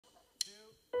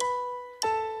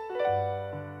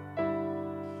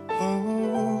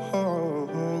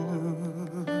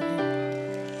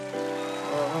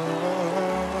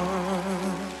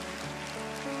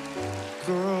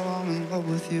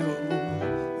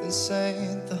this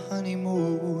ain't the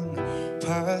honeymoon,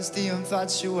 past the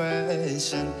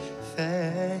infatuation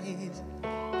phase.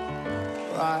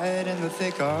 Right in the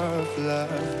thick of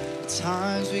love, at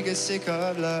times we get sick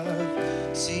of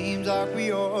love. Seems like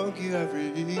we argue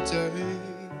every day.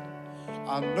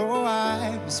 I know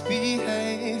I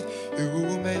misbehaved,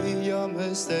 you made your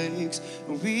mistakes,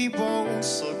 and we both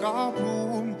still got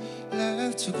room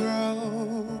left to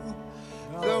grow.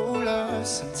 Though love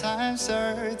sometimes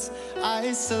hurts,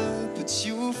 I still put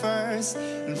you first,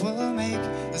 and we'll make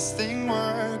this thing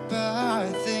work. But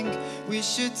I think we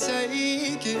should take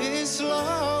it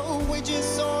slow. We're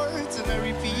just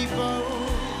ordinary people.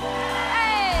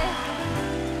 Hey!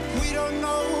 We don't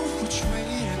know which way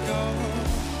to go.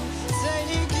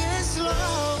 Take it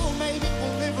slow. Maybe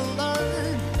we'll live and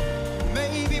learn.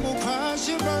 Maybe we'll crash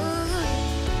and burn.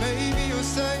 Maybe you'll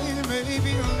stay,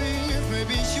 maybe you'll leave,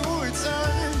 maybe you'll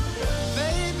return.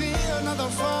 Maybe another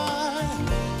fight.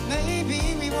 Maybe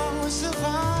we won't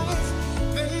survive.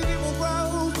 Maybe we'll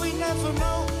grow, we never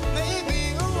know.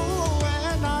 Maybe you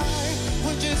and I,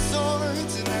 we're just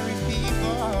ordinary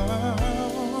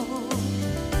people.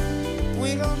 We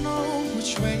don't know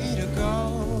which way to go.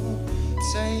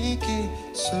 Take it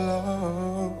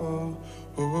slow.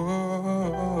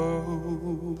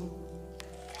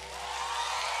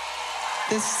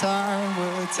 This time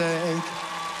we'll take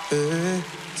it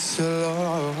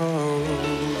slow.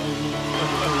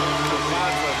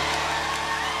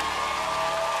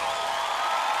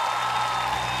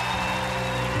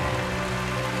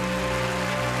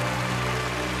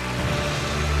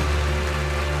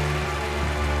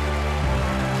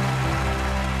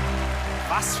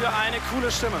 Was für eine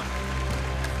coole Stimme.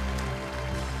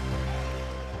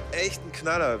 Echt ein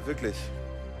Knaller, wirklich.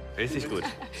 Richtig gut.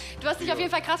 Du hast dich auf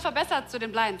jeden Fall krass verbessert zu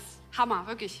den Blinds. Hammer,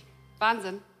 wirklich.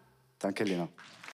 Wahnsinn. Danke, Lena.